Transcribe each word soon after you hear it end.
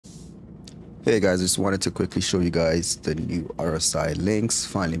Hey guys, just wanted to quickly show you guys the new RSI Lynx.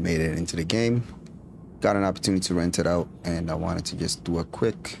 Finally made it into the game. Got an opportunity to rent it out, and I wanted to just do a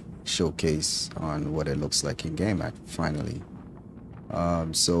quick showcase on what it looks like in game finally.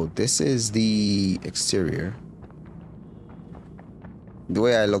 So this is the exterior. The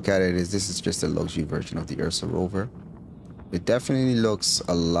way I look at it is this is just a luxury version of the Ursa rover. It definitely looks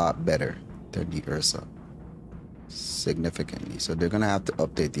a lot better than the Ursa, significantly. So they're gonna have to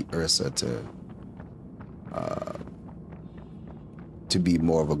update the Ursa to be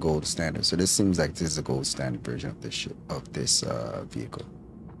more of a gold standard. So this seems like this is a gold standard version of this vehicle.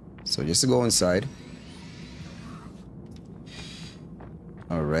 So just to go inside.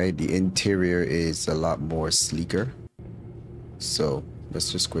 All right, the interior is a lot more sleeker. So let's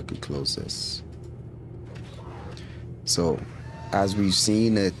just quickly close this. So as we've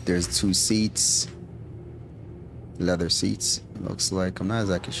seen it, there's two seats, leather seats. It looks like I'm not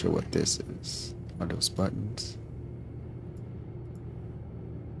exactly sure what this is. Are those buttons?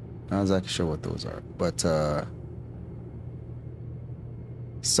 Not exactly sure what those are, but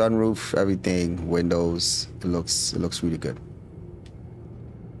sunroof, everything, windows. It looks really good.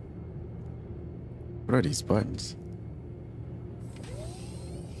 What are these buttons?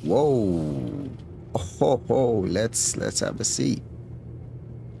 Whoa! Oh, let's have a seat.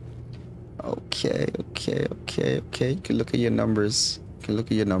 Okay. You can look at your numbers.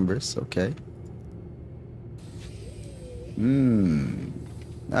 Okay.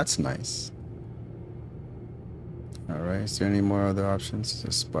 That's nice. All right. Is there any more other options?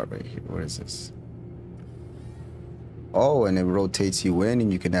 This spot right here. What is this? Oh, and it rotates you in,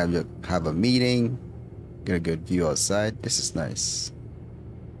 and you can have a meeting. Get a good view outside. This is nice.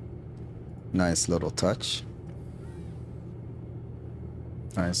 Nice little touch.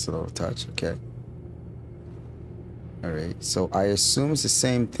 Okay. All right. So I assume it's the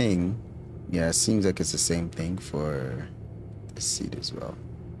same thing. Yeah, it seems like it's the same thing for the seat as well.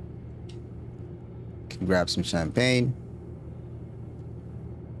 Can grab some champagne.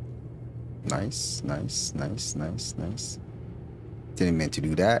 Nice. Didn't mean to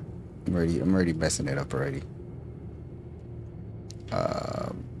do that. I'm already messing it up already.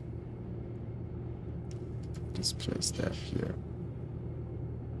 Just place that here.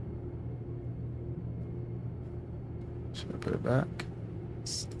 Should I put it back?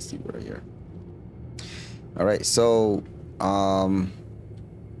 Let's see right here. All right, so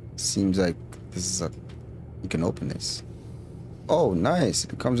seems like this is you can open this. Oh, nice.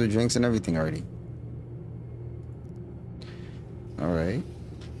 It comes with drinks and everything already. All right.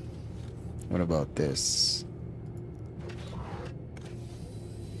 What about this?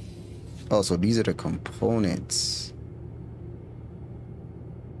 Oh, so these are the components.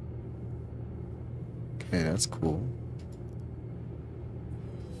 Okay, that's cool.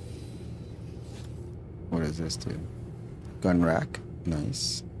 What does this do? Gun rack.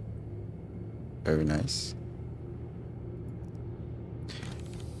 Nice. Very nice.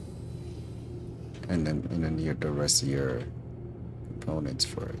 And then you have the rest of your components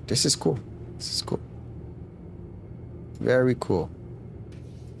for it. This is cool. Very cool.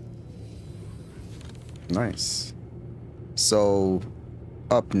 Nice. So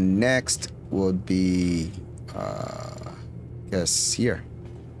up next would be guess here.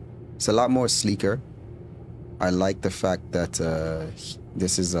 It's a lot more sleeker. I like the fact that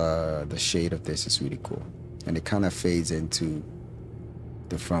this is the shade of this is really cool, and it kind of fades into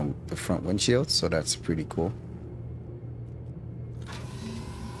the front windshield, so that's pretty cool.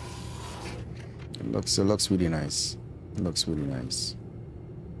 It looks really nice.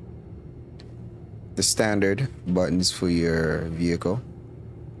 The standard buttons for your vehicle.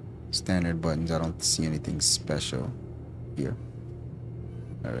 Standard buttons. I don't see anything special here.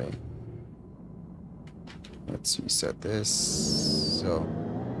 All right. Let's reset this. So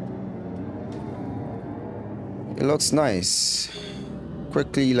it looks nice.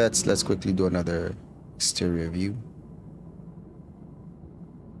 Quickly, let's quickly do another exterior view.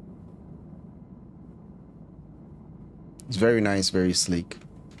 It's very nice, very sleek.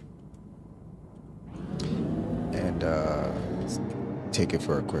 And let's take it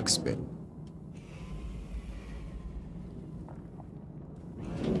for a quick spin.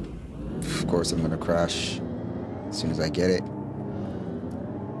 Of course, I'm gonna crash as soon as I get it.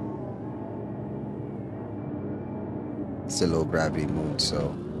 It's a low gravity mode,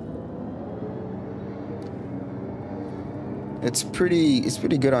 so it's pretty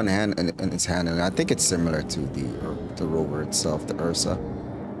good on hand and its handling. I think it's similar to the rover itself, the Ursa.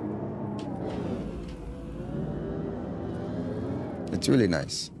 It's really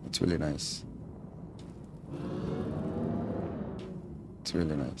nice. It's really nice.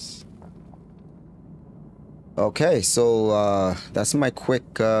 Okay, so that's my quick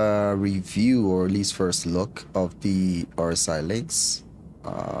review, or at least first look of the RSI Lynx.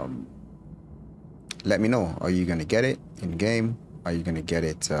 Let me know, are you gonna get it in game? Are you gonna get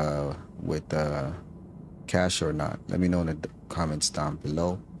it with cash or not? Let me know in the comments down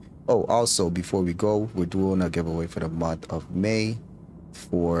below. Oh, also, before we go, we're doing a giveaway for the month of May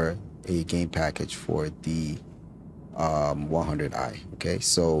for a game package for the 100i. Okay,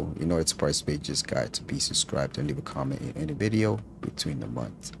 so in order to participate, just got to be subscribed and leave a comment in the video between the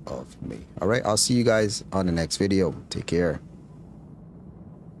month of May. All right, I'll see you guys on the next video. Take care.